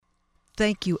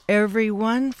Thank you,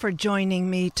 everyone, for joining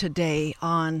me today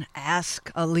on Ask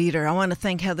a Leader. I want to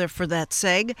thank Heather for that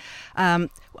seg.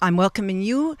 I'm welcoming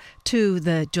you to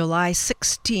the July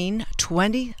 16,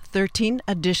 2013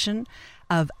 edition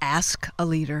of Ask a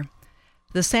Leader.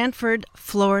 The Sanford,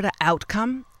 Florida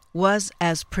outcome was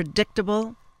as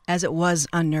predictable as it was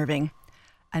unnerving.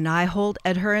 And I hold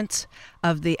adherents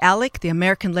of the ALEC, the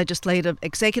American Legislative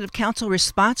Executive Council,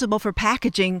 responsible for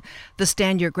packaging the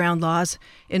Stand Your Ground laws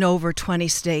in over 20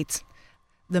 states,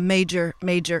 the major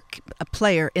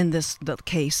player in this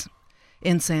case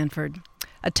in Sanford.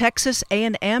 A Texas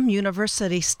A&M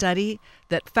University study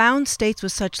that found states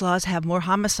with such laws have more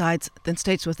homicides than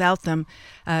states without them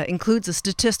includes a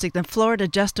statistic that Florida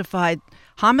justified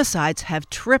homicides have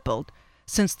tripled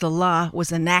since the law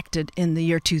was enacted in the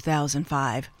year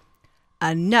 2005.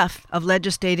 Enough of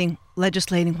legislating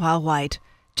while white,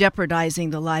 jeopardizing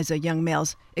the lives of young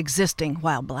males existing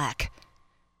while black.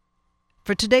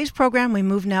 For today's program, we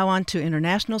move now on to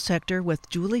international sector with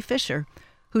Julie Fisher,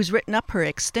 who's written up her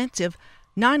extensive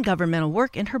non-governmental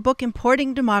work in her book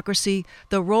Importing Democracy,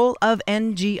 The Role of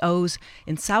NGOs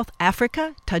in South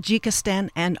Africa, Tajikistan,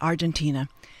 and Argentina.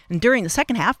 And during the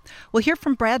second half, we'll hear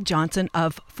from Brad Johnson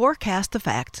of Forecast the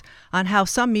Facts on how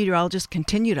some meteorologists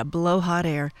continue to blow hot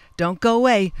air. Don't go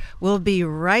away. We'll be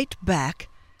right back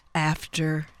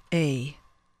after a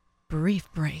brief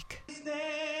break.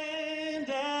 Stand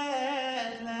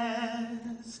at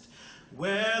last,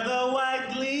 where the white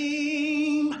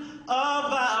gleam of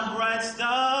our bright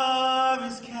star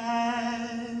is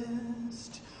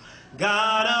cast.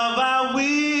 God of our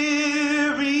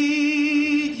weary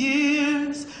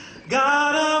years,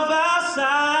 God of our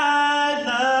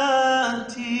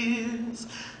silent tears,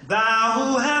 thou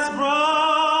who hast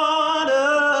brought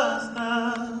us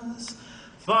thus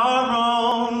far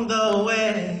on the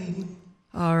way.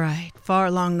 All right, far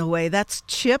along the way. That's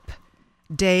Chip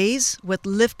Days with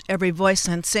Lift Every Voice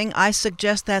and Sing. I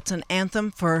suggest that's an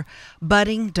anthem for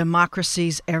budding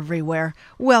democracies everywhere.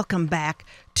 Welcome back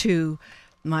to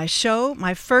my show.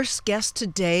 My first guest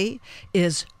today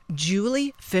is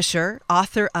Julie Fisher,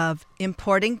 author of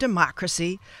Importing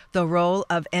Democracy, The Role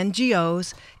of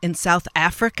NGOs in South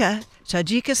Africa,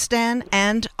 Tajikistan,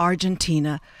 and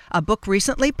Argentina, a book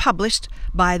recently published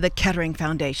by the Kettering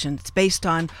Foundation. It's based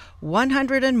on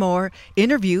 100 and more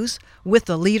interviews with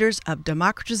the leaders of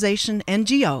democratization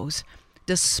NGOs.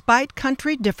 Despite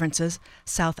country differences,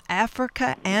 South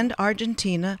Africa and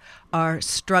Argentina are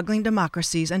struggling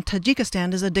democracies, and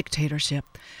Tajikistan is a dictatorship.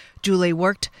 Julie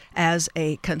worked as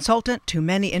a consultant to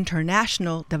many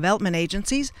international development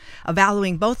agencies,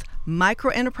 evaluating both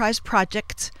microenterprise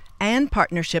projects and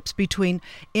partnerships between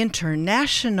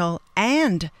international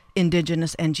and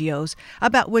indigenous NGOs,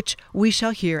 about which we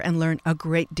shall hear and learn a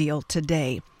great deal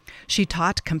today. She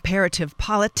taught comparative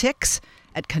politics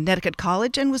at Connecticut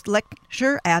College and was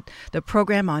lecturer at the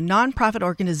program on nonprofit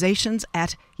organizations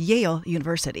at Yale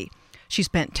University. She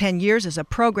spent 10 years as a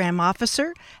program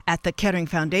officer at the Kettering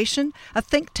Foundation, a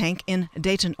think tank in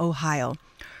Dayton, Ohio.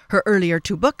 Her earlier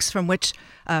two books, from which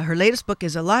her latest book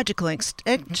is a logical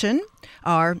extension,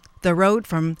 are The Road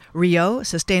from Rio,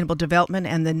 Sustainable Development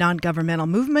and the Non-Governmental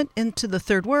Movement into the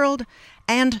Third World,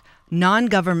 and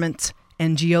Non-Governments,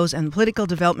 NGOs and Political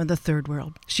Development of the Third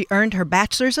World. She earned her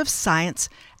Bachelor's of Science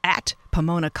at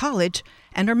Pomona College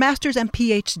and her Master's and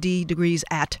PhD degrees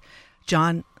at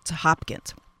Johns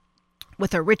Hopkins.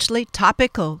 With her richly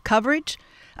topical coverage,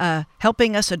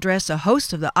 helping us address a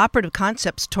host of the operative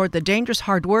concepts toward the dangerous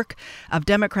hard work of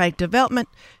democratic development,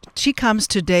 she comes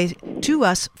today to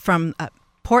us from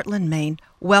Portland, Maine.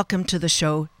 Welcome to the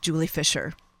show, Julie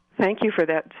Fisher. Thank you for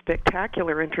that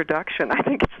spectacular introduction. I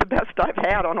think it's the best I've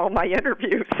had on all my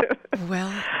interviews.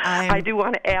 Well, I do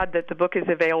want to add that the book is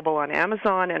available on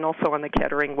Amazon and also on the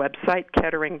Kettering website,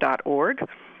 kettering.org.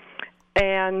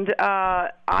 And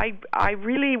I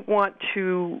really want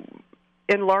to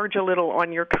enlarge a little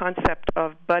on your concept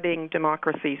of budding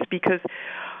democracies, because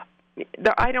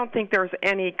I don't think there's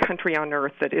any country on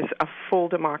earth that is a full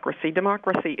democracy.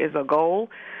 Democracy is a goal,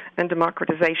 and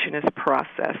democratization is a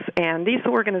process. And these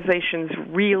organizations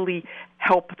really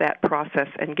help that process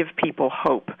and give people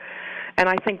hope. And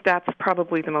I think that's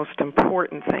probably the most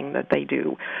important thing that they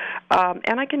do.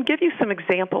 And I can give you some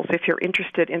examples if you're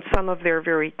interested in some of their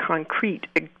very concrete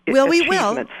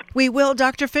achievements. We will,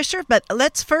 Dr. Fisher. But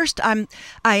let's first, I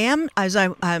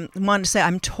want to say,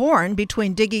 I'm torn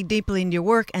between digging deeply into your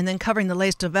work and then covering the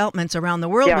latest developments around the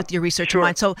world with your research in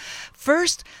mind. So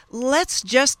first, let's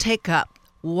just take up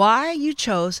why you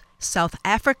chose South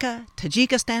Africa,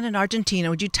 Tajikistan, and Argentina.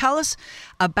 Would you tell us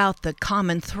about the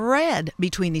common thread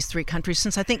between these three countries,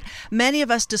 since I think many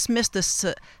of us dismiss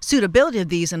the suitability of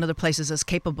these and other places as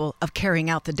capable of carrying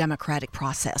out the democratic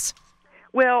process?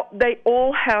 Well, they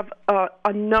all have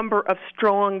a number of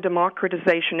strong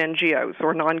democratization NGOs,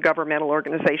 or non-governmental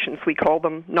organizations. We call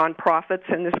them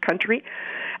nonprofits in this country.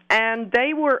 And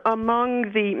they were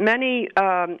among the many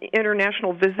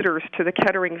international visitors to the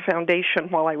Kettering Foundation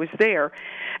while I was there.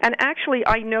 And actually,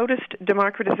 I noticed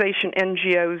democratization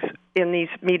NGOs in these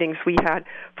meetings we had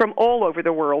from all over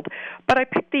the world. But I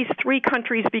picked these three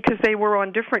countries because they were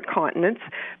on different continents,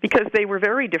 because they were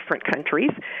very different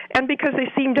countries, and because they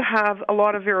seemed to have a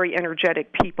lot of very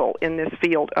energetic people in this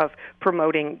field of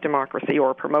promoting democracy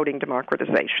or promoting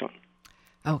democratization.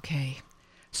 Okay.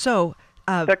 So,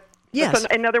 yes. So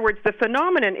in other words, the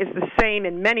phenomenon is the same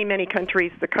in many, many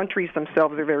countries. The countries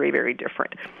themselves are very, very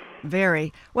different.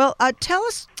 Very. Well, tell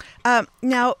us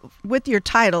now, with your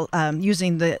title,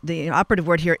 using the operative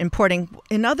word here, importing.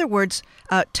 In other words,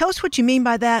 tell us what you mean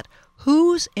by that.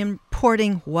 Who's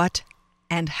importing what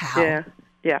and how?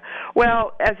 Yeah.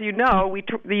 Well, as you know,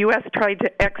 the U.S. tried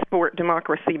to export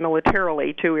democracy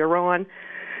militarily to Iran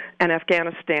and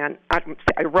Afghanistan,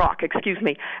 Iraq,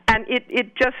 and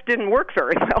it just didn't work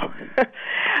very well.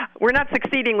 We're not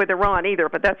succeeding with Iran either,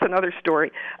 but that's another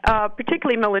story,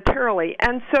 particularly militarily.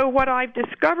 And so what I've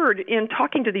discovered in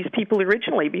talking to these people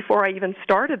originally, before I even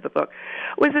started the book,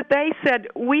 was that they said,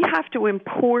 we have to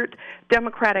import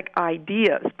democratic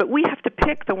ideas, but we have to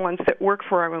pick the ones that work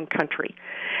for our own country.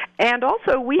 And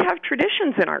also, we have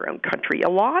traditions in our own country. A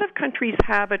lot of countries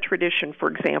have a tradition,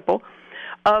 for example,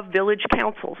 of village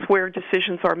councils where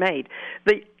decisions are made.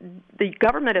 The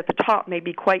government at the top may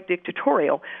be quite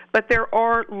dictatorial, but there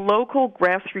are local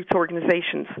grassroots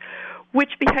organizations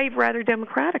which behave rather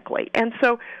democratically. And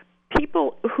so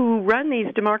people who run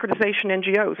these democratization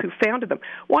NGOs, who founded them,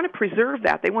 want to preserve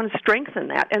that. They want to strengthen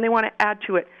that, and they want to add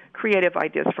to it creative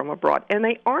ideas from abroad. And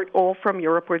they aren't all from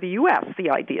Europe or the U.S., the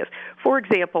ideas. For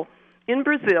example, in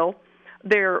Brazil,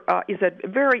 there is a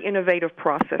very innovative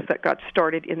process that got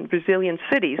started in Brazilian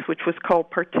cities, which was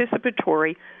called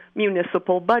participatory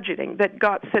municipal budgeting, that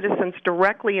got citizens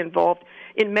directly involved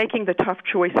in making the tough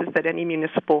choices that any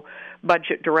municipal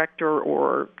budget director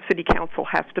or city council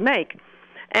has to make.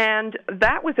 And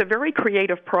that was a very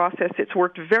creative process. It's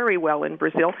worked very well in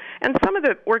Brazil, and some of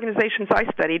the organizations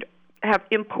I studied have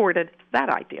imported that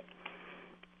idea.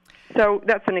 So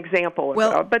that's an example.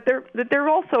 But there are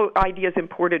also ideas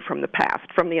imported from the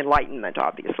past, from the Enlightenment,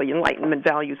 obviously. Enlightenment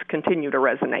values continue to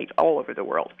resonate all over the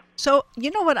world. So,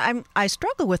 you know what I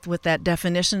struggle with that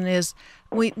definition is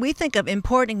we think of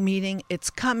importing, meaning it's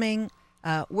coming,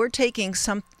 we're taking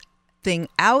something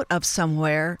out of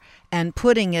somewhere and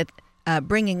putting it,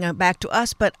 bringing it back to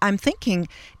us. But I'm thinking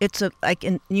it's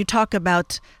you talk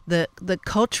about the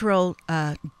cultural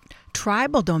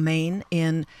tribal domain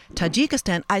in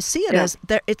Tajikistan. I see it as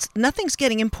nothing's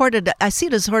getting imported. I see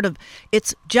it as sort of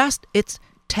it's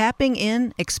tapping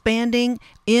in, expanding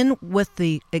in with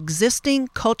the existing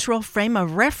cultural frame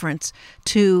of reference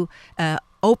to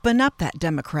open up that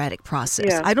democratic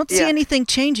process. I don't see anything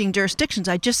changing jurisdictions.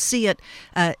 I just see it.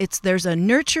 There's a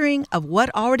nurturing of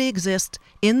what already exists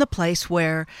in the place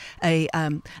where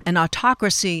an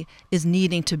autocracy is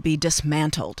needing to be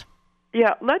dismantled.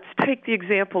 Yeah, let's take the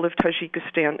example of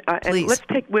Tajikistan, and let's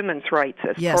take women's rights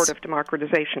as part of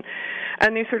democratization.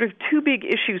 And there's sort of two big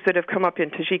issues that have come up in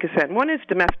Tajikistan. One is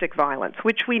domestic violence,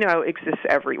 which we know exists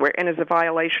everywhere and is a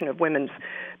violation of women's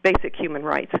basic human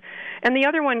rights. And the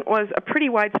other one was a pretty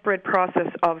widespread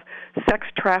process of sex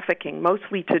trafficking,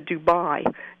 mostly to Dubai,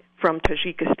 from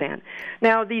Tajikistan.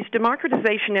 Now, these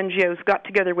democratization NGOs got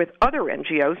together with other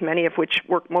NGOs, many of which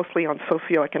work mostly on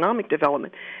socioeconomic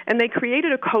development, and they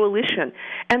created a coalition,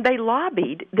 and they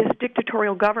lobbied this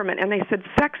dictatorial government, and they said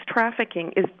sex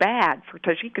trafficking is bad for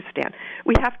Tajikistan.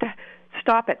 We have to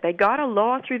stop it. They got a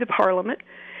law through the parliament,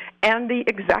 and the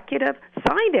executive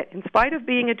signed it in spite of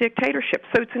being a dictatorship.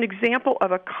 So it's an example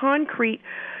of a concrete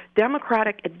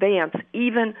democratic advance,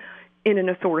 even in an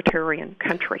authoritarian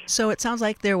country. So it sounds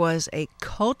like there was a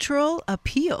cultural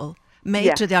appeal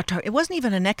made to the authority. It wasn't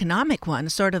even an economic one,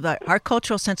 sort of our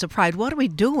cultural sense of pride. What are we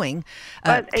doing?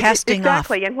 Casting off.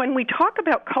 Exactly. And when we talk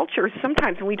about cultures,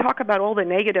 sometimes when we talk about all the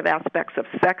negative aspects of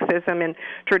sexism in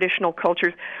traditional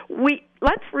cultures,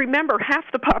 let's remember half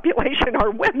the population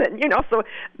are women, so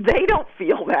they don't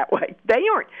feel that way. They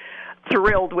aren't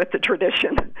thrilled with the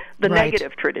tradition, the Right.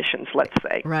 negative traditions, let's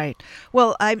say. Right.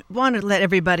 Well, I want to let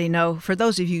everybody know, for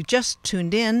those of you just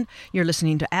tuned in, you're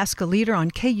listening to Ask a Leader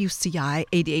on KUCI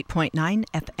 88.9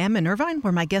 FM in Irvine,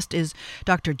 where my guest is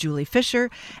Dr. Julie Fisher,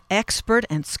 expert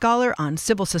and scholar on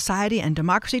civil society and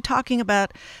democracy, talking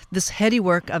about this heady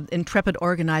work of intrepid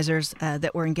organizers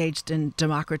that were engaged in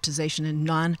democratization in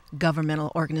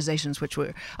non-governmental organizations, which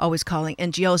we're always calling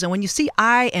NGOs. And when you see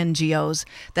INGOs,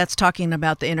 that's talking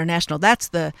about the international. That's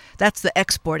the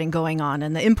exporting going on,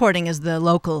 and the importing is the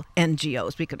local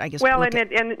NGOs. We could, I guess. Well,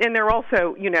 and they're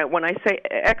also, when I say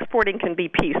exporting can be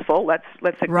peaceful, let's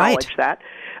acknowledge that.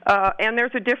 And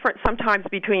there's a difference sometimes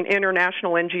between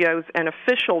international NGOs and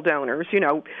official donors.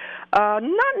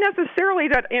 Not necessarily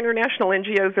that international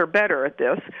NGOs are better at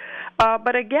this,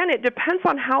 but again, it depends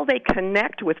on how they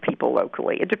connect with people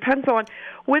locally. It depends on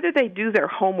whether they do their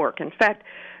homework. In fact,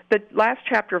 the last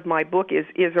chapter of my book is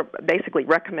basically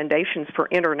recommendations for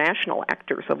international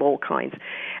actors of all kinds.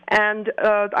 And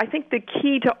I think the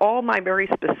key to all my very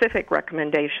specific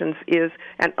recommendations is,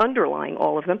 and underlying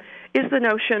all of them, is the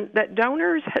notion that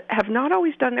donors have not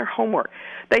always done their homework.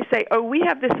 They say, oh, we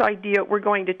have this idea, we're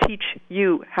going to teach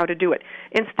you how to do it.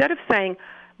 Instead of saying,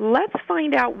 let's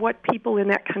find out what people in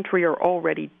that country are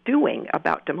already doing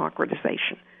about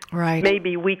democratization. Right.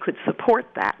 Maybe we could support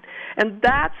that. And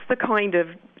that's the kind of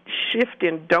shift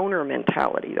in donor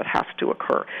mentality that has to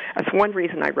occur. That's one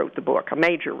reason I wrote the book, a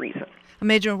major reason.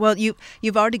 Well,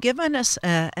 you've already given us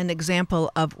an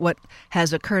example of what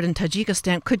has occurred in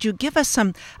Tajikistan. Could you give us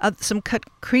some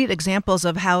concrete examples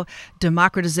of how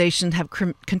democratization have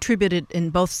contributed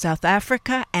in both South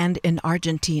Africa and in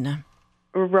Argentina?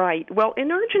 Right. Well, in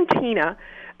Argentina,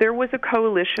 there was a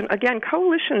coalition, again,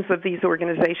 coalitions of these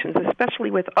organizations, especially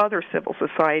with other civil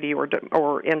society or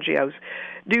NGOs,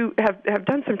 have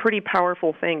done some pretty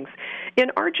powerful things. In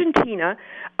Argentina,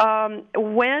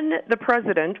 when the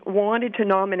president wanted to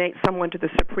nominate someone to the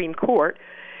Supreme Court,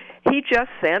 he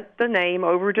just sent the name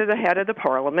over to the head of the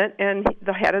parliament, and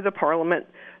the head of the parliament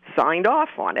signed off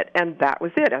on it, and that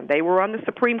was it, and they were on the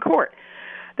Supreme Court.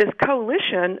 This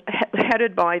coalition,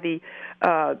 headed by the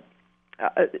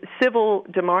Civil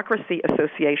Democracy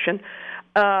Association,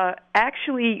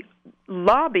 actually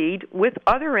lobbied with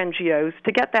other NGOs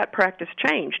to get that practice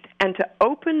changed and to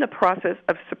open the process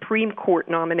of Supreme Court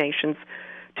nominations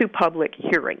to public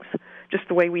hearings, just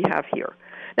the way we have here.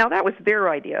 Now, that was their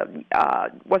idea.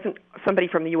 Wasn't somebody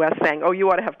from the U.S. saying, oh, you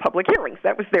ought to have public hearings.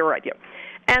 That was their idea.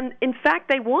 And, in fact,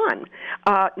 they won.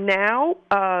 Now,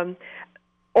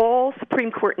 all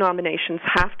Supreme Court nominations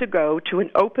have to go to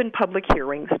an open public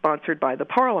hearing sponsored by the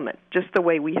Parliament, just the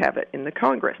way we have it in the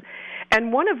Congress.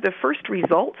 And one of the first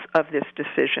results of this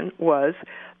decision was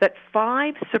that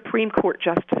 5 Supreme Court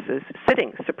justices,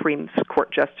 sitting Supreme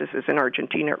Court justices in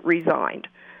Argentina, resigned.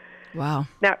 Wow.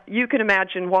 Now, you can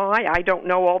imagine why. I don't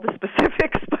know all the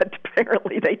specifics, but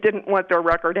apparently they didn't want their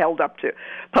record held up to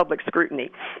public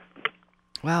scrutiny.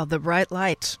 Wow, the bright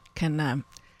light can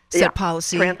set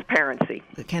policy. Transparency.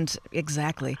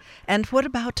 Exactly. And what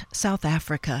about South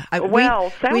Africa? We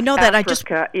know that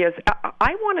Africa is.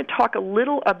 I want to talk a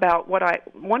little about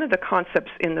one of the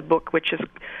concepts in the book, which is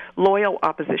loyal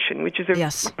opposition, which is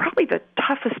probably the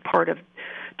toughest part of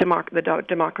the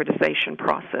democratization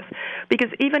process. Because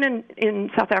even in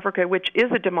South Africa, which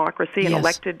is a democracy and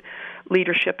elected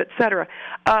leadership, etc.,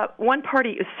 one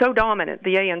party is so dominant,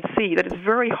 the ANC, that it's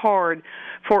very hard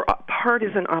for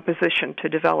partisan opposition to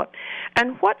develop.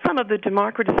 And what some of the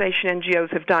democratization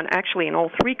NGOs have done, actually in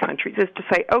all 3 countries, is to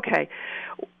say, okay,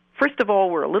 first of all,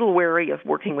 we're a little wary of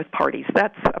working with parties.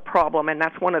 That's a problem, and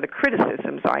that's one of the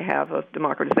criticisms I have of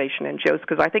democratization NGOs,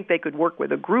 because I think they could work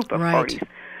with a group of parties.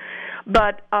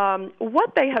 But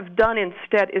what they have done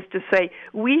instead is to say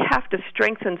we have to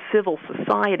strengthen civil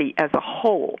society as a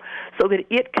whole so that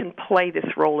it can play this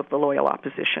role of the loyal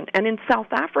opposition. And in South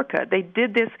Africa, they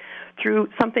did this through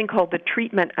something called the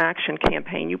Treatment Action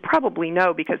Campaign. You probably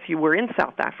know, because you were in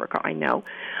South Africa, I know,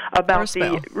 about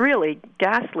the really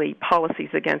ghastly policies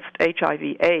against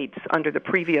HIV/AIDS under the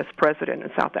previous president in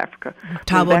South Africa,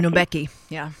 Thabo Mbeki.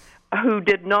 Who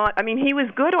did not, he was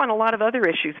good on a lot of other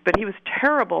issues, but he was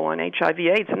terrible on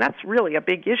HIV/AIDS, and that's really a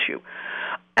big issue.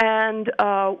 And it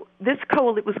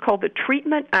was called the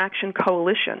Treatment Action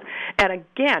Coalition. And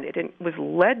again, it was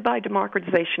led by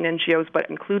democratization NGOs, but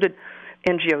included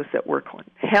NGOs that work on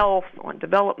health, on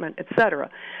development, etc.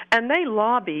 And they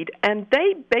lobbied, and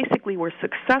they basically were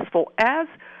successful as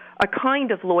a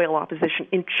kind of loyal opposition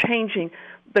in changing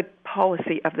the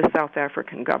policy of the South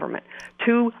African government.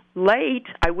 Too late.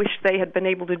 I wish they had been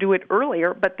able to do it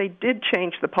earlier, but they did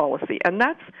change the policy. And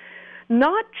that's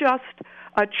not just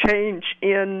a change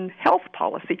in health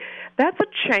policy. That's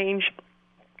a change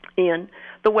in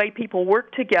the way people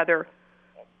work together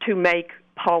to make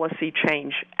policy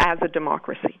change as a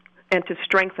democracy and to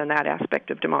strengthen that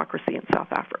aspect of democracy in South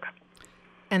Africa.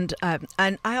 And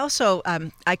I also,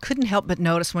 I couldn't help but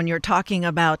notice when you're talking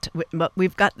about,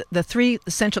 we've got the three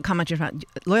essential comments about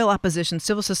loyal opposition,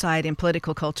 civil society, and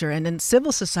political culture. And in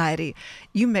civil society,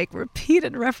 you make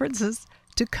repeated references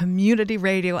to community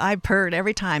radio. I've heard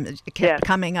every time it kept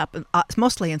coming up,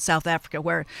 mostly in South Africa,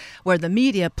 where the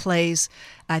media plays,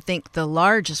 I think, the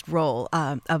largest role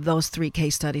of those three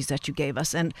case studies that you gave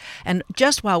us. And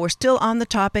just while we're still on the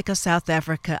topic of South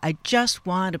Africa, I just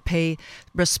want to pay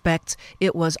respect.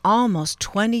 It was almost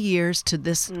 20 years to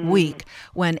this week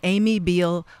when Amy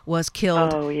Beale was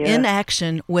killed in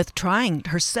action with trying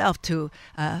herself to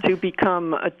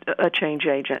become a change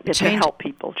agent, to help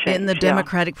people change in the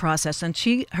democratic process. And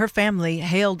her family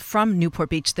hailed from Newport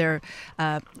Beach. They're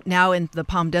now in the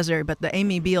Palm Desert area, but the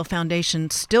Amy Beale Foundation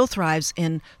still thrives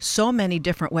in so many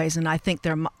different ways. And I think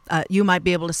you might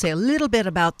be able to say a little bit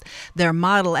about their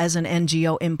model as an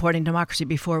NGO importing democracy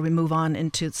before we move on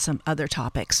into some other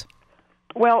topics.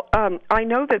 Well, I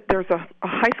know that there's a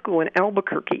high school in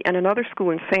Albuquerque and another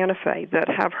school in Santa Fe that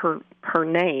have her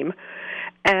name.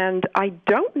 And I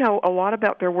don't know a lot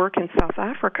about their work in South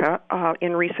Africa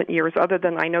in recent years, other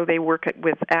than I know they work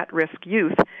with at-risk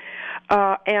youth.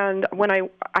 And I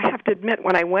have to admit,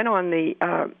 when I went on the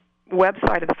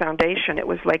website of the foundation, it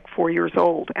was like 4 years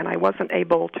old, and I wasn't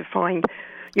able to find,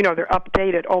 they're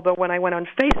updated. Although when I went on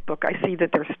Facebook, I see that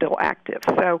they're still active.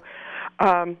 So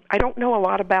I don't know a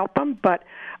lot about them, but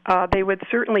they would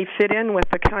certainly fit in with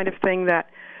the kind of thing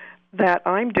that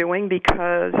I'm doing,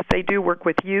 because they do work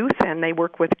with youth, and they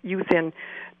work with youth in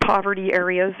poverty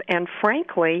areas. And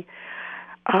frankly,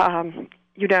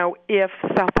 if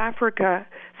South Africa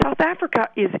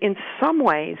is in some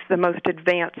ways the most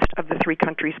advanced of the three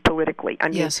countries politically. I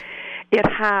mean, it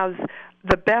has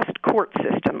the best court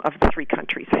system of the three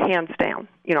countries, hands down.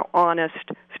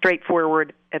 Honest,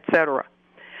 straightforward, etc.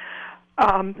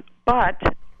 But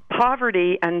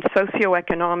poverty and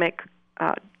socioeconomic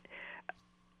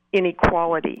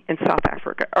inequality in South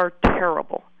Africa are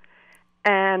terrible,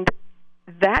 and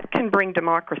that can bring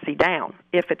democracy down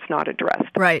if it's not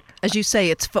addressed. Right. As you say,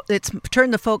 it's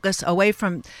turned the focus away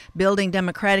from building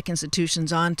democratic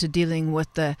institutions on to dealing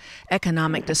with the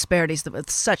economic disparities with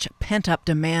such pent-up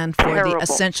demand for the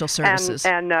essential services.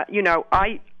 And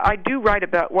I do write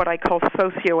about what I call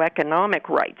socioeconomic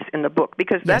rights in the book,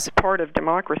 because that's part of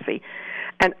democracy.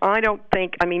 And I don't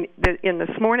think, in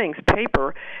this morning's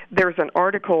paper, there's an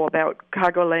article about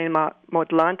Kgalema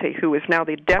Motlanthe, who is now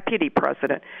the deputy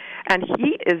president, and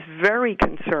he is very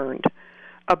concerned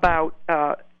about,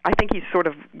 I think he's sort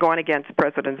of gone against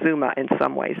President Zuma in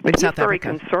some ways, but he's very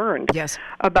concerned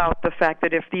about the fact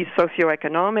that if these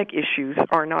socioeconomic issues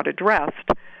are not addressed,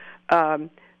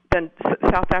 then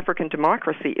South African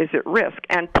democracy is at risk.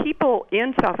 And people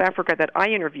in South Africa that I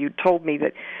interviewed told me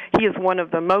that he is one of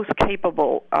the most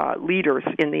capable leaders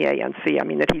in the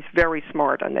ANC. That he's very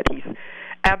smart and that he's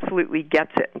absolutely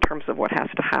gets it in terms of what has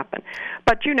to happen.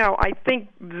 But, I think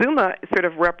Zuma sort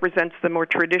of represents the more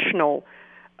traditional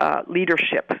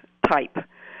leadership type.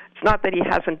 It's not that he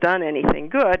hasn't done anything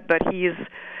good, but he's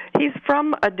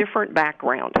from a different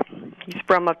background. He's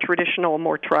from a traditional,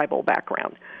 more tribal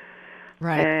background.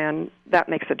 Right. And that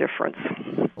makes a difference.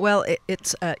 Well,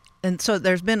 it's and so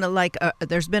there's been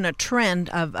a trend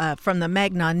of from the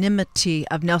magnanimity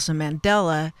of Nelson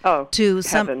Mandela to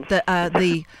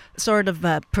the sort of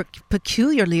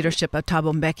peculiar leadership of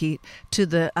Thabo Mbeki to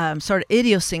the sort of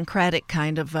idiosyncratic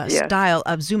kind of style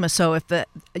of Zuma. So if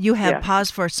you have pause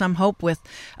for some hope with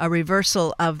a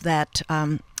reversal of that.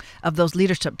 Of those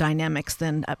leadership dynamics,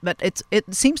 then, but it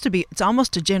seems to be it's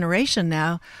almost a generation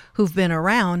now who've been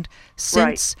around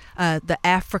since the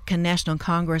African National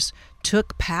Congress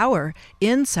took power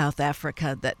in South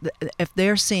Africa. That if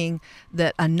they're seeing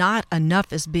that not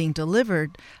enough is being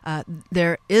delivered,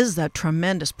 there is a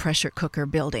tremendous pressure cooker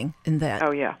building in that.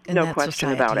 Oh yeah, no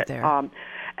question about it.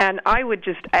 And I would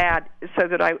just add, so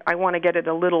that I want to get it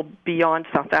a little beyond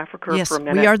South Africa for a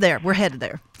minute. Yes, we are there. We're headed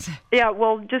there. Yeah,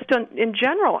 well, just in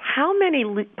general, how many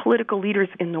political leaders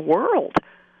in the world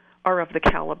are of the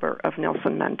caliber of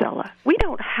Nelson Mandela? We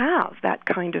don't have that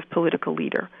kind of political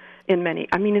leader in many.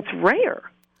 It's rare.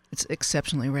 It's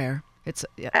exceptionally rare.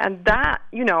 And that,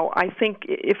 I think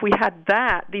if we had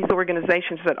that, these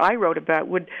organizations that I wrote about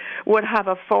would have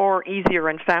a far easier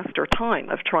and faster time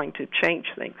of trying to change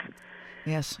things.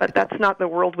 Yes. But that's not the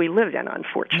world we live in,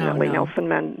 unfortunately. No.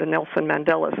 The Nelson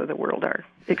Mandelas of the world are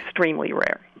extremely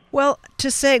rare. Well, to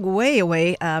segue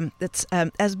away, it's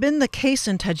has been the case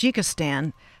in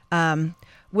Tajikistan.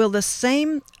 Will the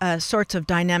same sorts of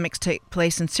dynamics take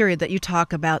place in Syria that you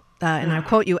talk about? And I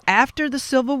quote you: after the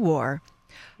civil war,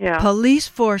 police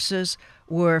forces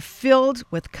were filled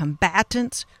with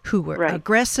combatants who were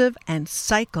aggressive and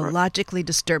psychologically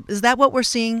disturbed. Is that what we're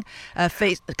seeing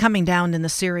coming down in the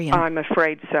Syrian? I'm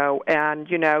afraid so. And,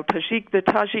 the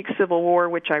Tajik Civil War,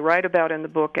 which I write about in the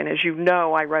book, and as you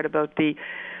know, I write about the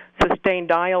sustained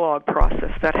dialogue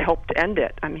process that helped end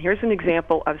it. I mean, here's an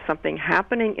example of something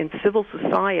happening in civil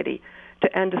society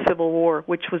to end a civil war,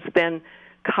 which was then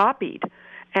copied,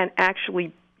 and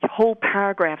actually whole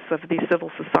paragraphs of the civil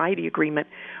society agreement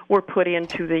were put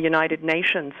into the United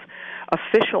Nations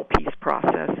official peace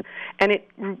process, and it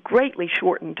greatly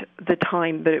shortened the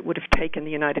time that it would have taken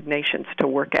the United Nations to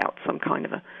work out some kind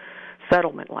of a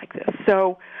settlement like this.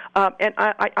 So, and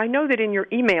I know that in your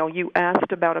email you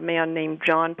asked about a man named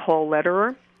John Paul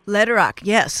Lederer. Lederach,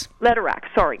 yes. Lederach,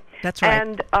 sorry. That's right.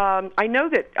 And I know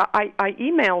that I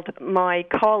emailed my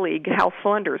colleague Hal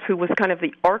Saunders, who was kind of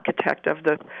the architect of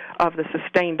the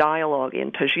sustained dialogue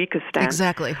in Tajikistan.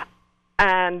 Exactly.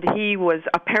 And he was,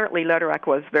 apparently Lederach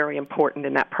was very important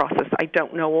in that process. I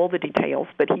don't know all the details,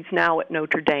 but he's now at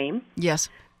Notre Dame. Yes.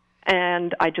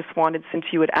 And I just wanted, since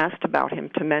you had asked about him,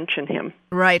 to mention him.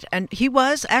 Right, and he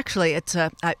was actually. It's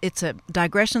a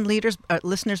digression,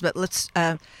 listeners, but let's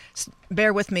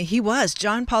bear with me. He was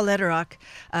John Paul Lederach,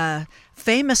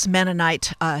 famous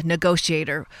Mennonite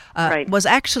negotiator. Was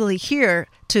actually here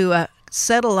to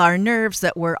settle our nerves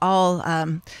that were all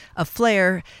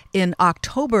aflare in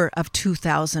October of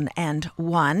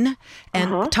 2001,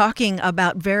 and talking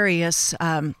about various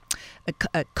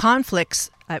conflicts.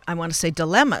 I want to say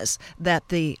dilemmas that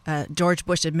the George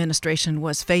Bush administration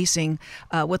was facing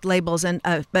with labels,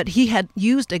 but he had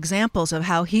used examples of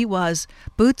how he was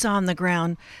boots on the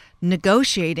ground,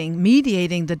 negotiating,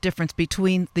 mediating the difference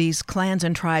between these clans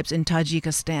and tribes in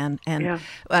Tajikistan. And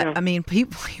I mean,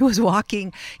 he was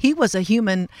walking. He was a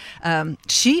human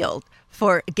shield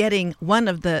for getting one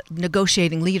of the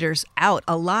negotiating leaders out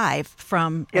alive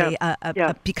from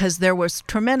because there was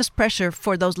tremendous pressure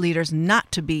for those leaders not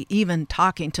to be even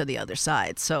talking to the other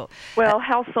side. So,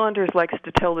 Hal Saunders likes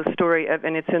to tell the story of,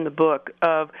 and it's in the book,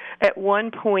 of at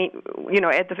one point,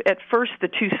 at first the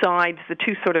two sides, the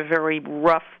two sort of very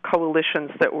rough coalitions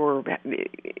that were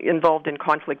involved in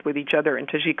conflict with each other in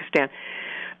Tajikistan,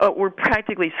 were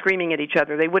practically screaming at each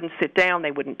other. They wouldn't sit down.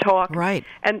 They wouldn't talk. Right.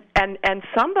 And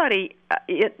somebody,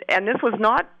 and this was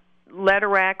not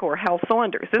Lederach or Hal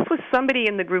Saunders. This was somebody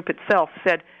in the group itself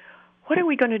said, what are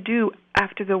we going to do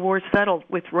after the war's settled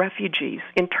with refugees,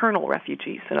 internal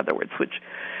refugees, in other words, which,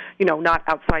 not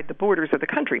outside the borders of the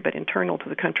country, but internal to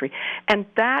the country. And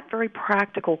that very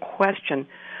practical question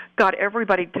got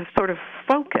everybody to sort of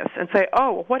focus and say,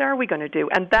 what are we going to do?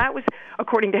 And that was,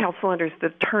 according to Hal Saunders, the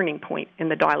turning point in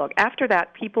the dialogue. After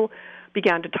that, people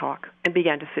began to talk and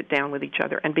began to sit down with each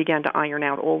other and began to iron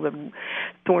out all the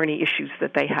thorny issues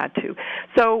that they had to.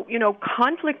 So,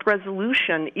 conflict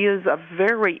resolution is a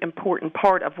very important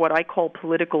part of what I call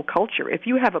political culture. If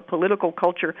you have a political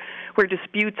culture where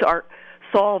disputes are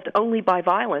solved only by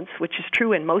violence, which is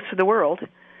true in most of the world,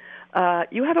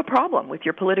 you have a problem with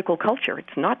your political culture.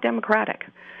 It's not democratic.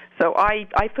 So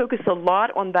I focus a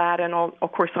lot on that and,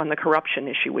 of course, on the corruption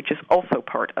issue, which is also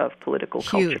part of political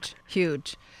culture.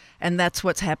 Huge. And that's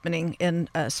what's happening in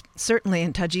certainly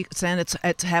in Tajikistan.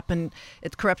 It's happened.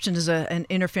 Corruption is an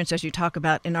interference, as you talk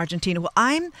about, in Argentina. Well,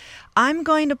 I'm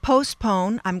going to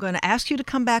postpone. I'm going to ask you to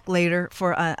come back later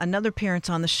for another appearance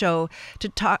on the show to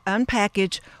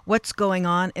unpackage what's going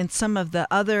on in some of the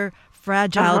other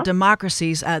fragile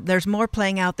democracies. There's more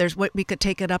playing out. We could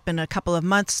take it up in a couple of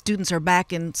months. Students are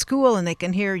back in school and they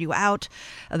can hear you out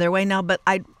their way now. But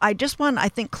I just want, I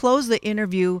think, close the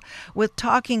interview with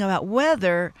talking about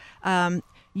whether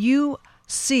you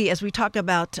see, as we talk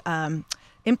about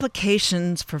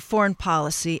implications for foreign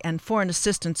policy and foreign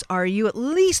assistance, are you at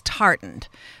least heartened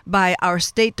by our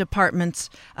State Department's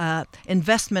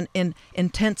investment in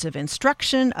intensive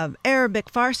instruction of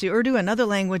Arabic, Farsi, Urdu, and other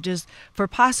languages for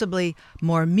possibly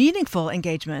more meaningful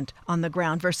engagement on the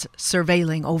ground versus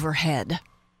surveilling overhead?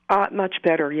 Much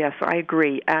better, yes, I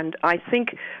agree. And I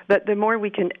think that the more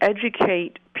we can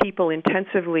educate people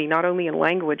intensively, not only in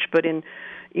language, but in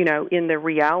the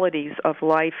realities of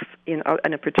life in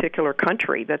a particular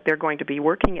country that they're going to be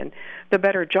working in, the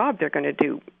better job they're going to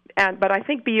do. But I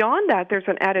think beyond that, there's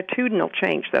an attitudinal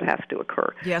change that has to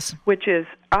occur. Yes. Which is,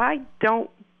 I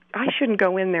shouldn't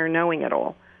go in there knowing it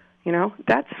all.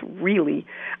 That's really,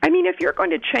 if you're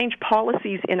going to change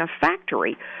policies in a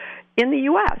factory in the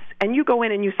U.S. and you go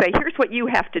in and you say, here's what you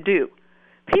have to do,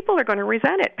 people are going to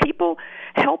resent it.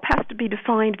 Help has to be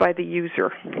defined by the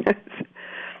user.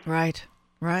 Right.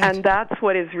 Right. And that's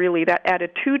what is really, that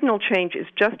attitudinal change is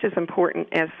just as important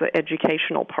as the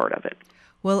educational part of it.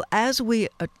 Well, as we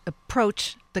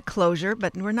approach the closure,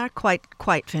 but we're not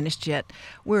quite finished yet,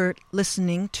 we're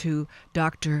listening to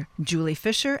Dr. Julie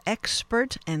Fisher,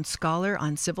 expert and scholar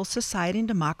on civil society and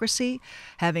democracy,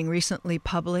 having recently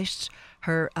published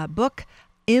her book,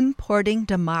 Importing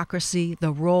Democracy,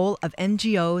 the Role of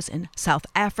NGOs in South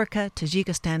Africa,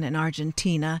 Tajikistan, and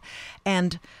Argentina.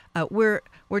 And we're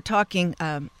talking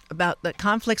about the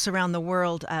conflicts around the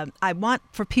world. I want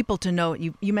for people to know,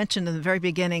 you mentioned in the very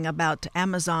beginning about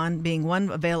Amazon being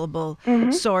one available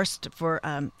source for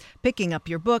picking up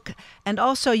your book. And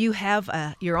also you have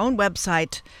your own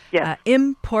website, yes.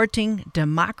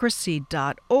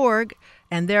 importingdemocracy.org.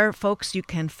 And there, folks, you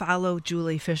can follow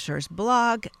Julie Fisher's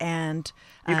blog, and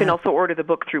you can also order the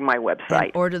book through my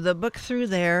website. Order the book through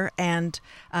there. And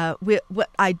what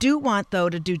I do want, though,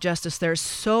 to do justice, there's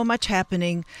so much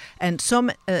happening, and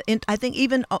I think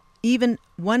even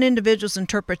one individual's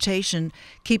interpretation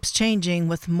keeps changing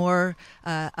with more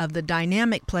of the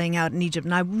dynamic playing out in Egypt.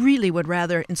 And I really would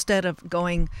rather, instead of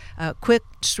going quick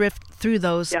shrift through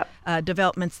those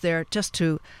developments there, just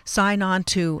to sign on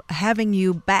to having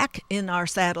you back in our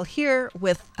saddle here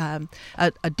with a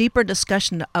deeper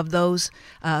discussion of those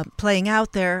playing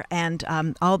out there. And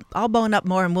I'll bone up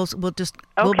more, and we'll boil that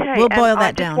down.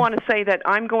 I just want to say that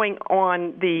I'm going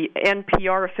on the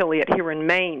NPR affiliate here in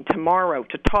Maine tomorrow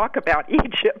to talk about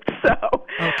Egypt. So,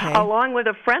 along with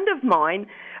a friend of mine,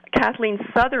 Kathleen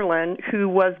Sutherland, who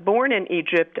was born in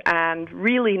Egypt and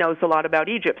really knows a lot about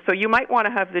Egypt. So you might want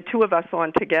to have the two of us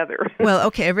on together. Well,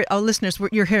 okay, all listeners,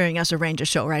 you're hearing us arrange a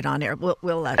show right on air.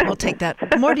 We'll take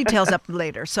that. More details up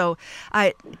later. So,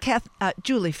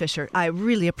 Julie Fisher, I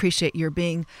really appreciate your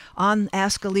being on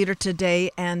Ask a Leader today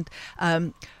and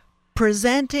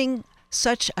presenting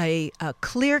such a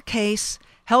clear case,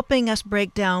 helping us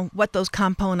break down what those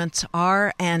components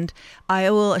are. And I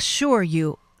will assure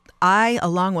you, I,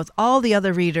 along with all the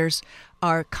other readers,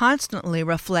 are constantly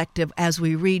reflective as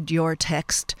we read your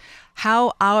text,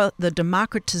 how the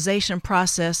democratization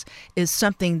process is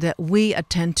something that we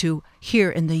attend to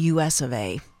here in the U.S. of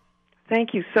A.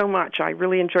 Thank you so much. I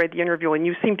really enjoyed the interview, and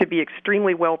you seem to be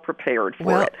extremely well prepared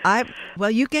for it.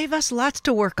 Well, you gave us lots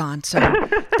to work on, so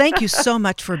thank you so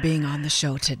much for being on the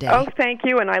show today. Oh, thank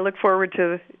you, and I look forward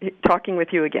to talking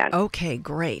with you again. Okay,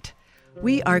 great.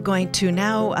 We are going to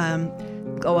now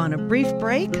go on a brief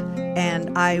break,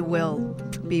 and I will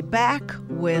be back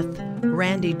with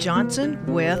Randy Johnson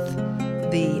with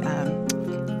the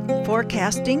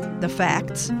forecasting, the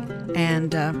facts,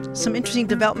 and some interesting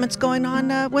developments going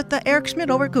on with Eric Schmidt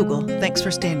over at Google. Thanks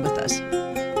for staying with us.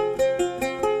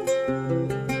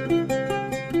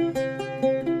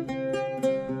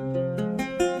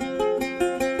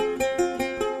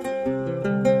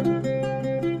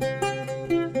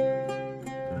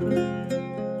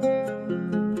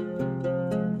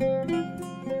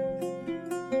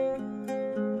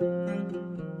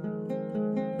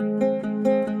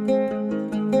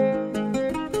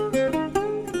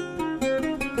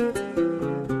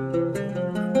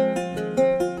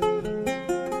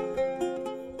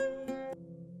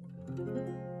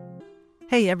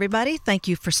 Hey, everybody. Thank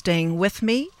you for staying with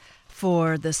me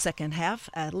for the second half,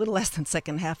 a little less than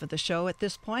second half of the show at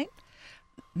this point.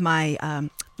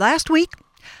 Last week,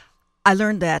 I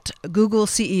learned that Google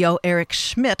CEO Eric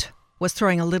Schmidt was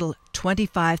throwing a little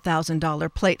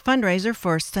 $25,000 plate fundraiser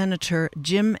for Senator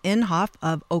Jim Inhofe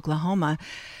of Oklahoma.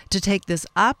 To take this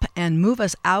up and move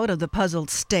us out of the puzzled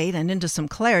state and into some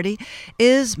clarity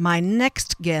is my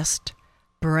next guest,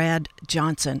 Brad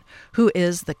Johnson, who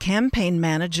is the campaign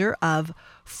manager of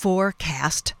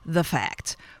Forecast the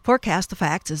Facts. Forecast the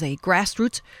Facts is a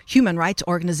grassroots human rights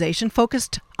organization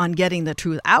focused on getting the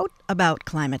truth out about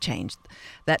climate change,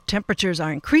 that temperatures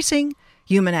are increasing,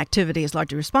 human activity is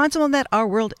largely responsible, and that our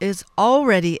world is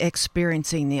already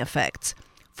experiencing the effects.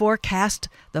 Forecast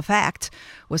the Facts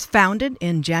was founded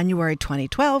in January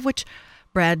 2012, which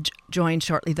Brad joined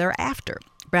shortly thereafter.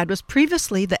 Brad was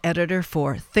previously the editor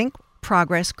for Think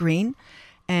Progress Green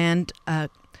and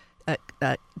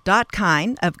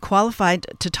 .kind qualified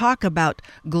to talk about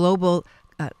global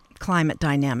climate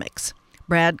dynamics.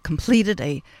 Brad completed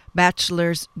a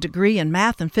bachelor's degree in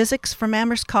math and physics from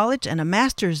Amherst College and a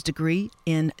master's degree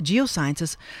in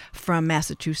geosciences from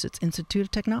Massachusetts Institute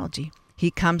of Technology. He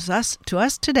comes to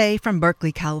us today from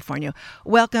Berkeley, California.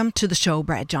 Welcome to the show,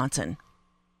 Brad Johnson.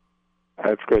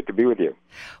 It's great to be with you.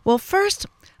 Well, first,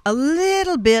 a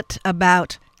little bit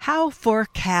about how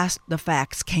Forecast the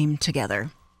Facts came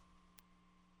together.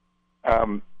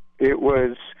 it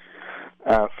was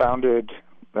founded,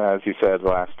 as you said,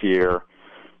 last year,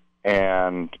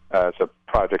 and as a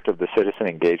project of the Citizen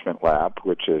Engagement Lab,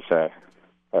 which is an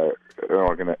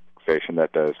organization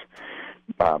that does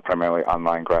primarily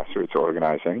online grassroots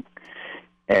organizing.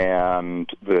 And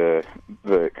the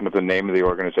kind of the name of the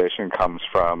organization comes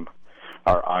from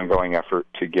our ongoing effort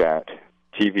to get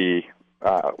TV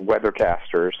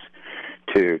weathercasters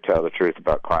to tell the truth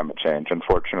about climate change.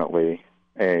 Unfortunately,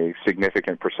 a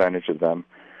significant percentage of them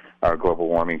are global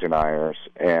warming deniers,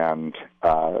 and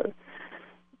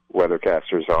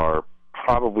weathercasters are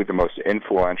probably the most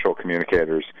influential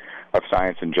communicators of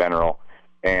science in general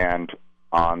and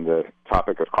on the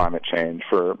topic of climate change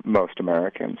for most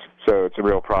Americans. So it's a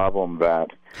real problem that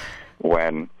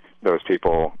when those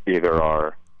people either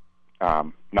are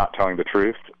not telling the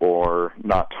truth or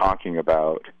not talking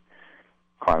about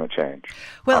climate change.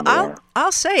 Well,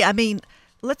 I'll say, I mean,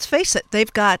 let's face it,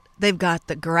 they've got the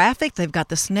graphic, they've got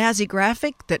the snazzy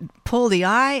graphic that pull the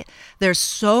eye. There's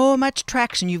so much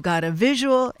traction. You've got a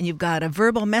visual and you've got a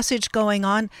verbal message going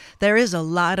on. There is a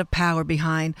lot of power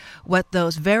behind what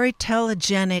those very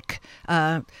telegenic,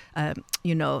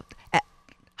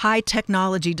 high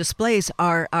technology displays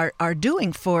are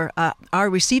doing for are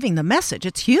receiving the message.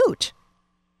 It's huge.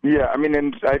 Yeah, I mean,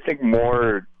 and I think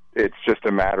more it's just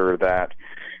a matter that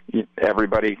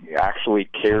everybody actually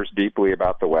cares deeply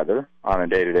about the weather on a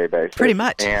day-to-day basis. Pretty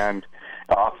much. And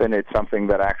often it's something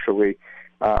that actually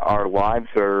our lives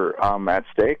are at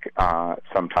stake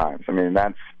sometimes. I mean,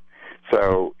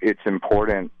 so it's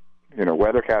important.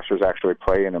 Weathercasters actually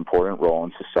play an important role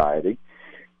in society,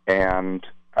 and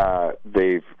in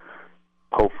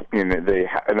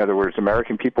other words,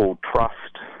 American people trust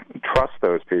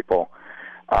those people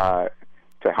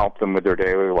to help them with their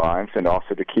daily lives and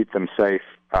also to keep them safe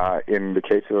in the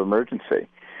case of emergency.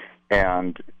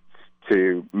 And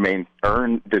to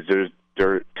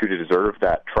deserve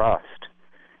that trust,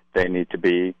 they need to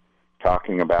be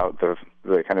talking about the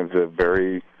kind of the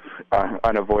very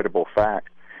unavoidable fact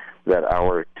that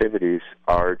our activities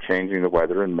are changing the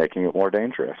weather and making it more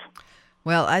dangerous.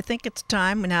 Well, I think it's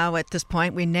time now at this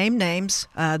point we name names.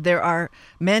 There are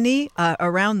many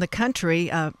around the country,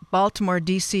 Baltimore,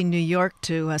 D.C., New York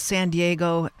to San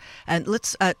Diego. And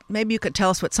let's maybe you could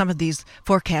tell us what some of these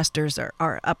forecasters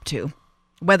are up to.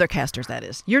 Weathercasters, that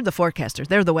is. You're the forecasters.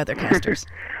 They're the weathercasters.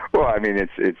 Well, I mean,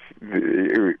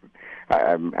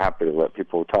 I'm happy to let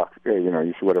people talk,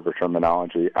 use whatever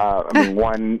terminology. I mean,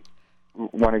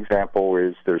 one example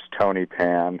is there's Tony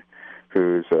Pan,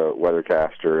 who's a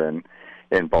weathercaster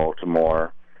in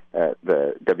Baltimore at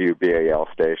the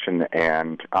WBAL station,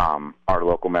 and our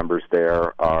local members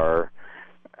there are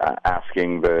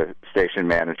asking the station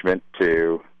management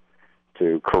to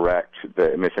correct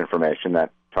the misinformation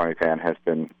that Tony Pan has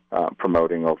been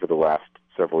promoting over the last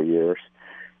several years,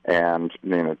 and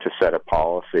to set a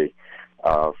policy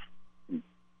of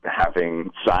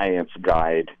having science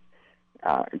guide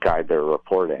their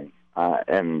reporting.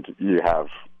 And you have,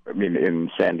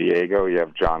 in San Diego, you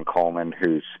have John Coleman,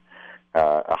 who's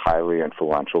a highly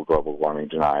influential global warming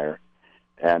denier.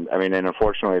 And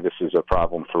unfortunately, this is a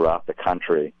problem throughout the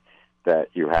country that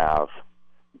you have.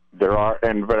 But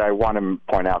I want to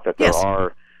point out that there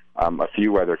are a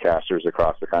few weathercasters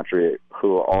across the country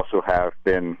who also have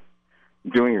been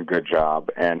doing a good job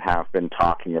and have been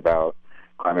talking about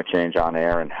climate change on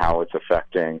air and how it's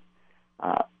affecting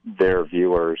their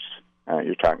viewers.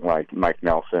 You're talking like Mike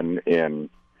Nelson in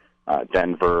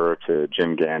Denver to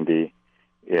Jim Gandy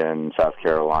in South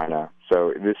Carolina.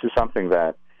 So this is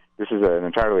an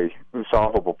entirely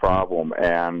solvable problem,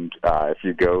 and if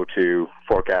you go to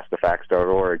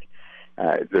forecastthefacts.org,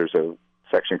 there's a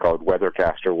section called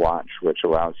Weathercaster Watch, which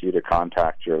allows you to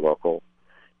contact your local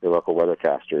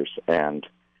weathercasters, and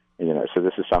so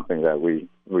this is something that we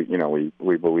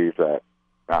believe that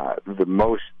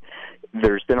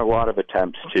there's been a lot of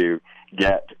attempts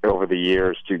over the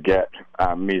years to get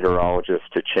meteorologists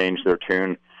to change their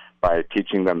tune by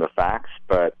teaching them the facts,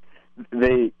 but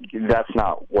that's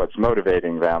not what's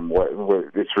motivating them. What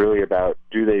it's really about,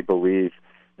 do they believe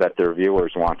that their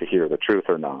viewers want to hear the truth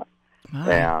or not? Oh.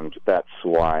 And that's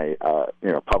why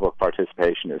public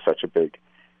participation is such a big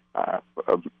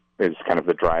is kind of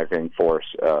the driving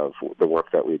force of the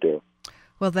work that we do.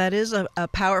 Well, that is a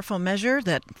powerful measure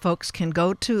that folks can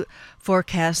go to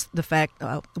Forecast the Fact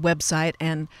website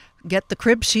and get the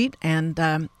crib sheet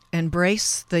and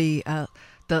embrace the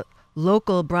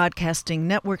local broadcasting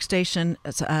network station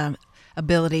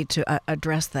ability to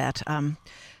address that.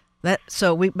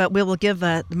 We will give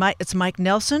it's Mike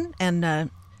Nelson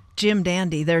and Jim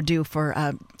Dandy their due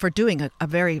for doing a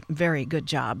very, very good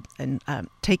job and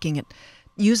taking it,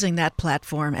 using that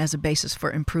platform as a basis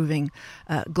for improving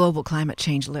global climate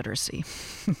change literacy.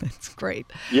 That's great.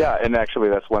 Yeah, and actually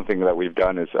that's one thing that we've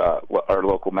done is our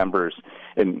local members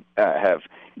have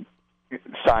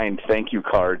signed thank you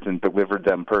cards and delivered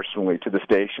them personally to the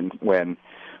station when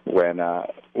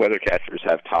weathercasters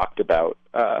have talked about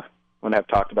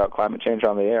climate change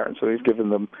on the air, and so he's given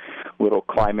them little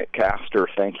climate caster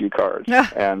thank you cards.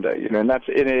 And and that's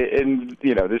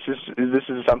this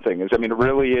is something. It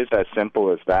really is as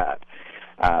simple as that.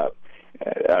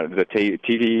 The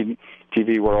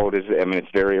TV world is,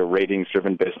 it's very a ratings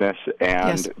driven business,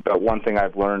 and yes. But one thing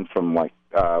I've learned from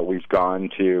we've gone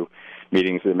to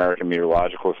meetings of the American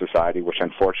Meteorological Society, which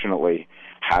unfortunately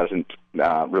hasn't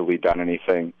really done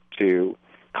anything to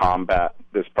combat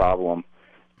this problem.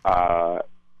 But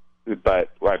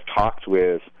I've talked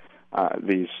with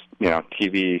these,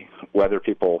 TV weather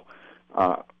people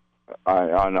on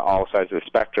all sides of the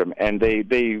spectrum, and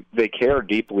they care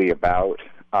deeply about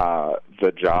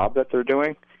the job that they're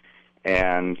doing,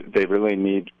 and they really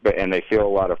need, and they feel a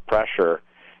lot of pressure,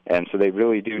 and so they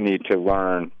really do need to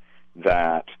learn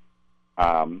that,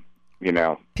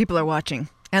 people are watching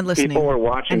and listening. People are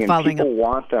watching, and people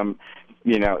want them.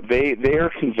 They are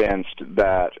convinced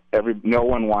that no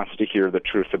one wants to hear the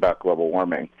truth about global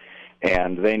warming,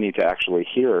 and they need to actually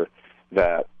hear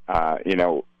that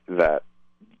that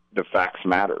the facts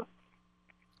matter.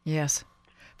 Yes.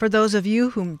 For those of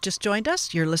you who just joined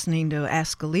us, you're listening to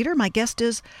Ask a Leader. My guest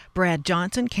is Brad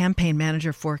Johnson, Campaign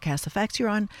Manager, Forecast the Facts. You're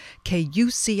on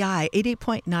KUCI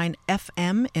 88.9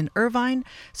 FM in Irvine,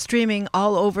 streaming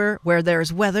all over where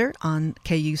there's weather on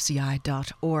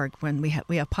KUCI.org. When we have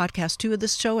podcast 2 of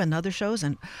this show and other shows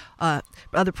and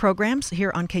other programs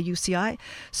here on KUCI.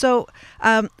 So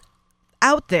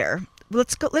out there,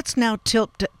 let's now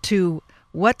tilt to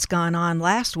what's gone on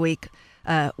last week.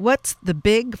 What's the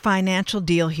big financial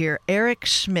deal here? Eric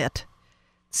Schmidt,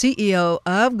 CEO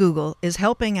of Google, is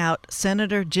helping out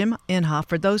Senator Jim Inhofe.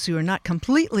 For those who are not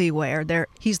completely aware,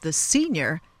 he's the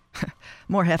senior,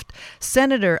 more heft,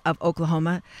 Senator of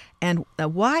Oklahoma, and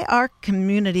why our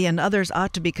community and others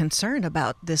ought to be concerned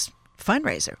about this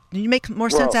fundraiser. You make more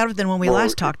sense out of it than when we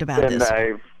last talked about this.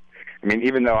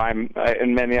 Even though I'm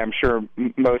sure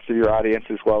most of your audience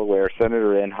is well aware,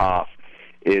 Senator Inhofe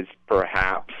is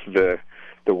perhaps the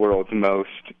world's most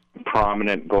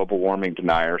prominent global warming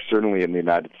denier, certainly in the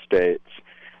United States.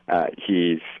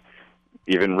 He's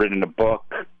even written a book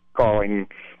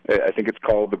I think it's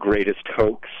called The Greatest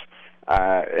Hoax,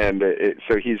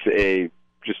 so he's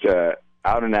just a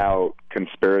out-and-out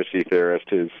conspiracy theorist.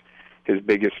 His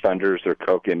biggest funders are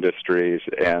Koch Industries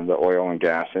and the oil and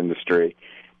gas industry,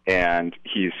 and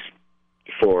he's,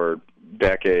 for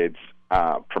decades,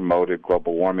 promoted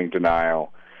global warming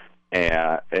denial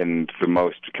in the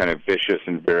most kind of vicious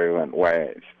and virulent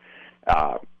ways.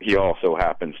 He also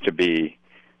happens to be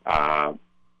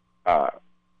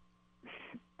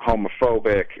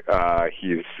homophobic.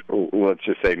 He's, let's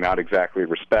just say, not exactly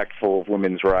respectful of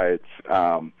women's rights.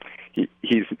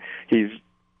 He's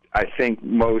I think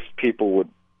most people would,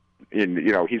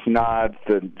 he's not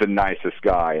the nicest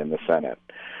guy in the Senate.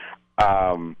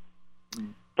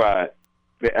 But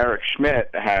Eric Schmidt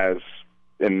has,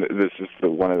 and this is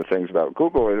one of the things about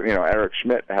Google, Eric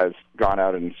Schmidt has gone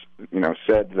out and,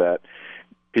 said that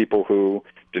people who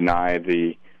deny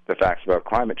the facts about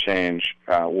climate change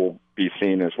will be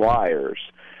seen as liars.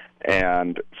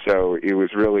 And so it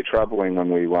was really troubling when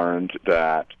we learned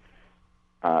that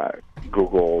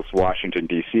Google's Washington,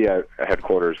 D.C.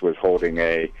 headquarters was holding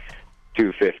a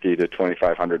 $250 to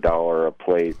 $2,500 a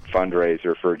plate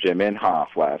fundraiser for Jim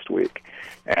Inhofe last week.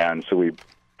 And so we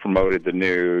promoted the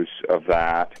news of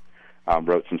that,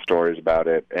 wrote some stories about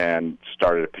it, and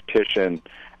started a petition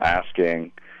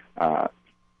asking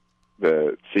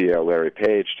the CEO, Larry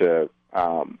Page, to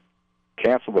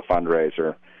cancel the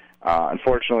fundraiser.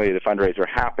 Unfortunately, the fundraiser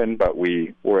happened, but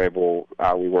we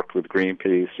worked with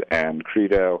Greenpeace and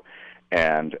Credo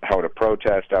and held a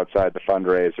protest outside the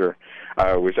fundraiser.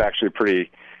 It was actually pretty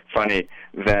funny.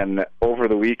 Then over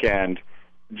the weekend,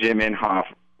 Jim Inhofe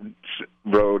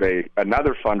wrote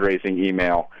another fundraising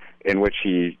email in which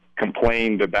he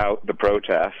complained about the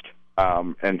protest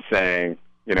and saying,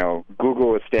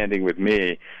 Google is standing with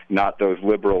me, not those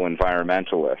liberal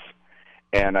environmentalists.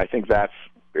 And I think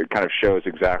it kind of shows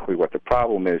exactly what the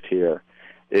problem is here,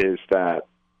 is that,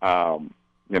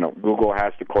 Google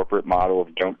has the corporate model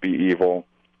of don't be evil.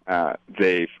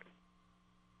 They've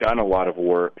done a lot of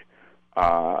work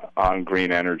on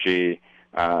green energy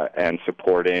and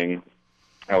supporting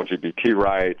LGBT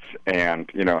rights, and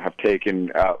have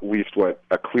taken at least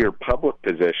a clear public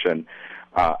position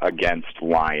against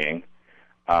lying.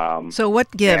 So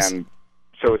what gives? And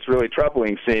So it's really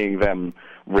troubling seeing them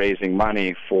raising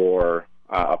money for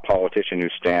a politician who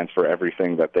stands for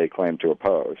everything that they claim to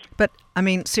oppose. But, I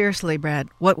mean, seriously, Brad,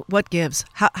 what gives?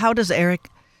 How does Eric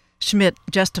Schmidt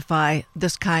justify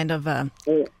this kind of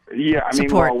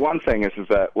support? Well, one thing is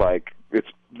that, like, this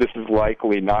is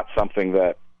likely not something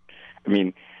that,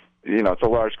 it's a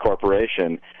large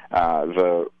corporation.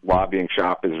 The lobbying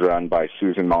shop is run by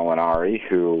Susan Molinari,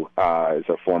 who is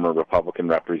a former Republican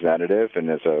representative and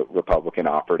is a Republican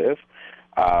operative.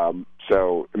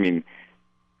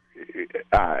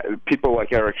 People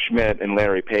like Eric Schmidt and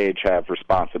Larry Page have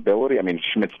responsibility. I mean,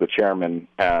 Schmidt's the chairman,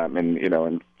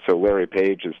 and so Larry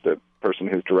Page is the person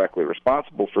who's directly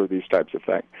responsible for these types of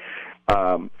things.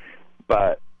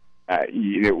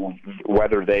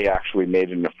 Whether they actually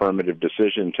made an affirmative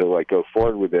decision to go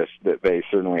forward with this, that they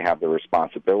certainly have the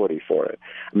responsibility for it.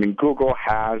 I mean, Google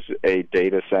has a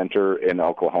data center in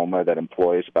Oklahoma that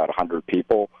employs about 100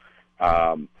 people.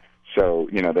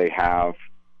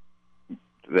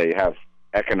 They have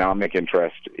economic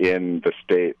interest in the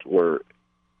state where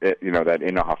that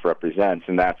Inhofe represents,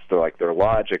 and that's their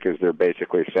logic is they're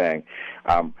basically saying,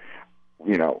 our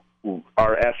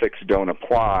ethics don't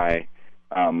apply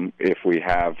if we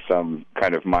have some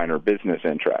kind of minor business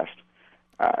interest,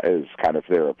 is kind of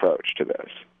their approach to this.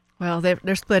 Well,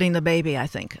 they're splitting the baby, I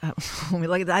think.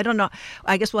 I don't know.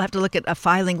 I guess we'll have to look at a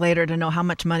filing later to know how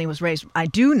much money was raised. I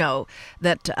do know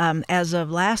that as of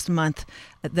last month,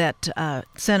 that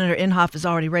Senator Inhofe has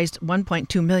already raised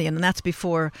 $1.2 million, and that's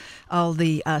before all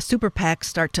the super PACs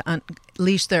start to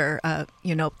unleash their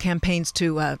campaigns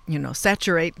to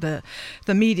saturate the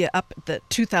media up at the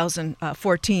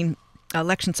 2014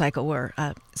 election cycle where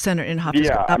Senator Inhofe is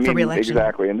up for re-election.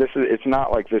 Exactly. And it's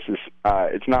not like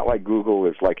Google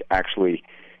is actually,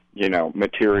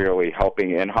 materially helping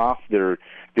Inhofe. They're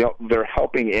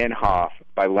helping Inhofe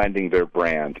by lending their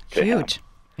brand to him.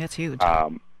 That's huge.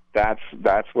 That's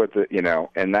what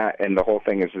and the whole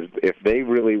thing is if they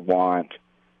really want,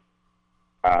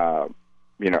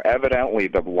 evidently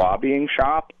the lobbying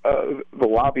shop, the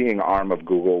lobbying arm of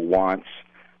Google wants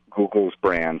Google's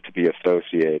brand to be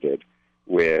associated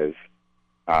with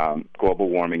global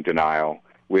warming denial,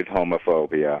 with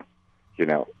homophobia,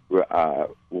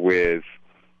 with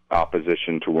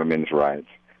opposition to women's rights.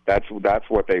 That's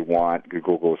what they want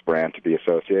Google's brand to be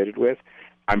associated with.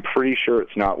 I'm pretty sure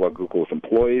it's not what Google's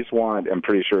employees want. I'm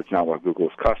pretty sure it's not what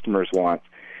Google's customers want.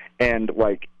 And,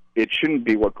 it shouldn't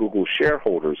be what Google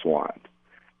shareholders want.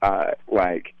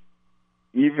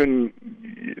 Even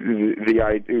the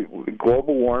idea,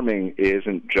 global warming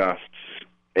isn't just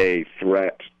a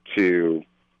threat to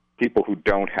people who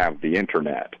don't have the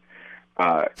internet.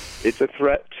 It's a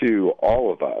threat to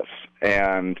all of us,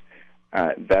 and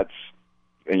that's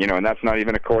not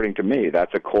even according to me.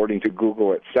 That's according to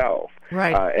Google itself.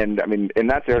 Right. And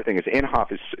that's the other thing is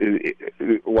Inhofe a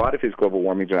lot of his global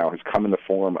warming denial has come in the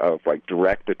form of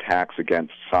direct attacks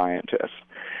against scientists,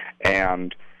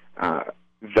 and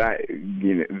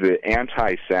the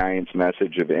anti-science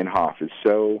message of Inhofe is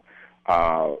so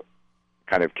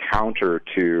kind of counter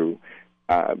to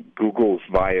Google's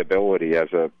viability as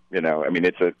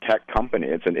it's a tech company.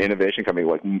 It's an innovation company.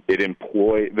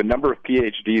 The number of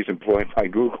PhDs employed by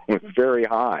Google is very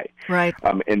high. Right.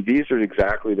 And these are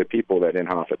exactly the people that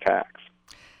Inhofe attacks.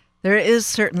 There is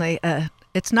certainly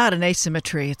it's not an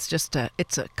asymmetry. It's just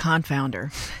it's a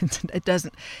confounder. It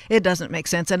doesn't make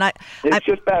sense. And it's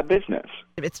just bad business.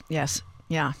 Yes.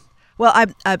 Yeah. Well,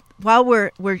 while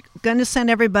we're going to send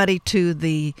everybody to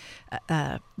the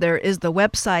there is the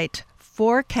website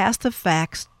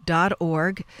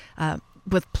forecastoffacts.org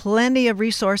with plenty of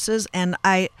resources, and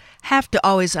I have to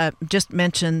always just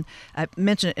mention, I've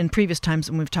mentioned it in previous times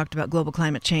when we've talked about global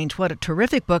climate change, what a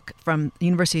terrific book from the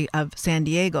University of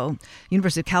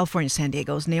California, San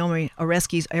Diego's Naomi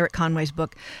Oreskes, Eric Conway's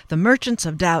book, The Merchants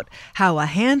of Doubt, How a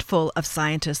Handful of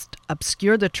Scientists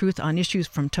Obscure the Truth on Issues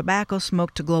from Tobacco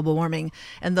Smoke to Global Warming.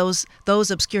 And those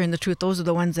obscuring the truth, those are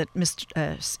the ones that Mr.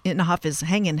 Inhofe is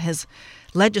hanging his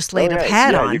legislative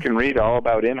hat on. Yeah, you can read all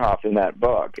about Inhofe in that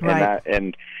book. Right.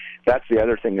 And that's the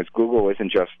other thing is Google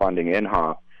isn't just funding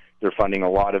Inhofe. They're funding a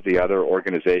lot of the other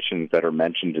organizations that are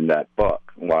mentioned in that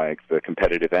book, like the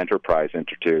Competitive Enterprise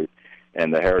Institute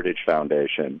and the Heritage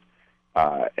Foundation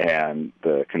and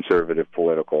the Conservative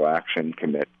Political Action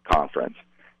Conference.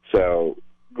 So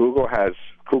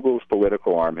Google's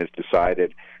political arm has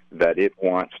decided that it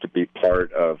wants to be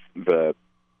part of the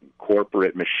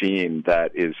corporate machine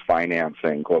that is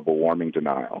financing global warming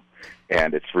denial,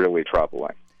 and it's really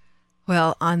troubling.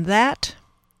 Well, on that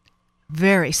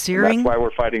very searing... That's why we're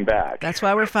fighting back.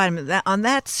 On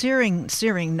that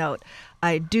searing note,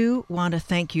 I do want to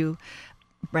thank you,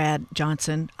 Brad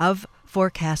Johnson of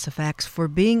Forecast Effects for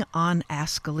being on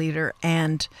Ask a Leader,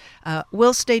 and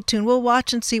we'll stay tuned. We'll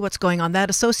watch and see what's going on. That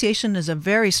association is a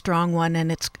very strong one, and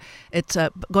it's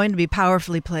going to be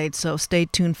powerfully played, so stay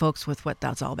tuned, folks, with what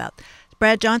that's all about.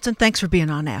 Brad Johnson, thanks for being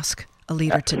on Ask a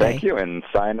Leader today. Thank you, and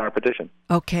sign our petition.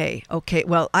 Okay.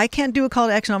 Well, I can't do a call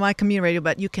to action on my community radio,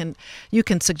 but you can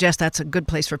suggest that's a good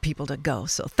place for people to go.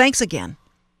 So thanks again.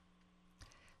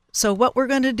 So what we're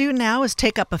going to do now is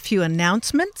take up a few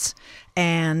announcements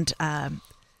and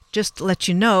just let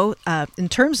you know, in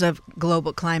terms of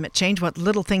global climate change, what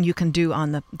little thing you can do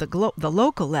on the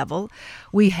local level.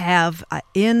 We have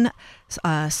in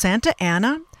Santa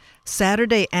Ana,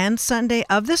 Saturday and Sunday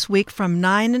of this week from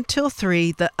 9 until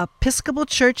 3, the Episcopal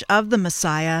Church of the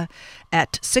Messiah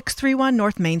at 631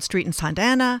 North Main Street in Santa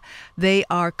Ana. They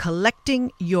are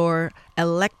collecting your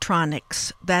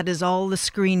electronics. That is all the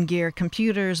screen gear,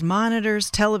 computers,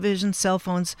 monitors, television, cell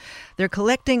phones. They're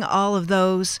collecting all of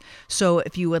those. So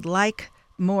if you would like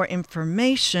more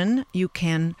information, you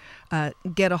can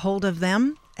get a hold of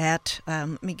them at,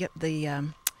 let me get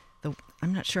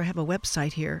I'm not sure I have a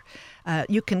website here.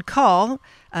 You can call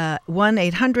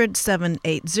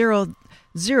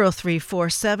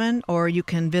 1-800-780-0347, or you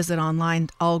can visit online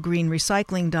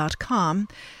allgreenrecycling.com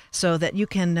so that you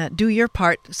can do your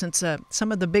part, since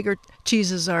some of the bigger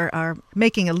cheeses are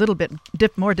making it a little bit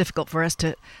more difficult for us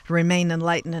to remain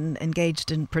enlightened and engaged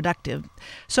and productive.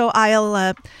 So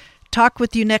I'll talk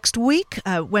with you next week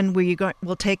when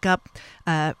we'll take up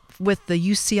with the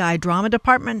UCI Drama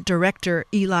Department Director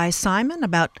Eli Simon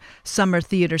about Summer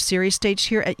Theater Series staged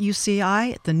here at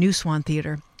UCI at the New Swan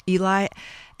Theater. Eli,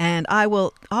 and I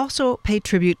will also pay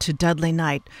tribute to Dudley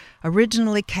Knight,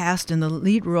 originally cast in the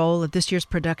lead role of this year's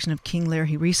production of King Lear.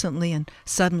 He recently and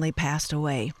suddenly passed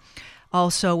away.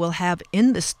 Also, we'll have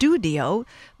in the studio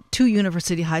two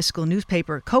University High School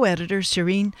newspaper co-editors,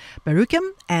 Shireen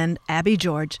Baruchim and Abby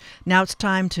George. Now it's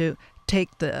time to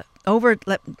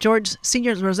let George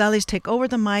Senior Rosales take over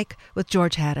the mic with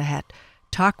George Hadahat.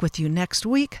 Talk with you next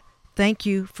week. Thank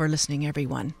you for listening,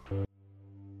 everyone.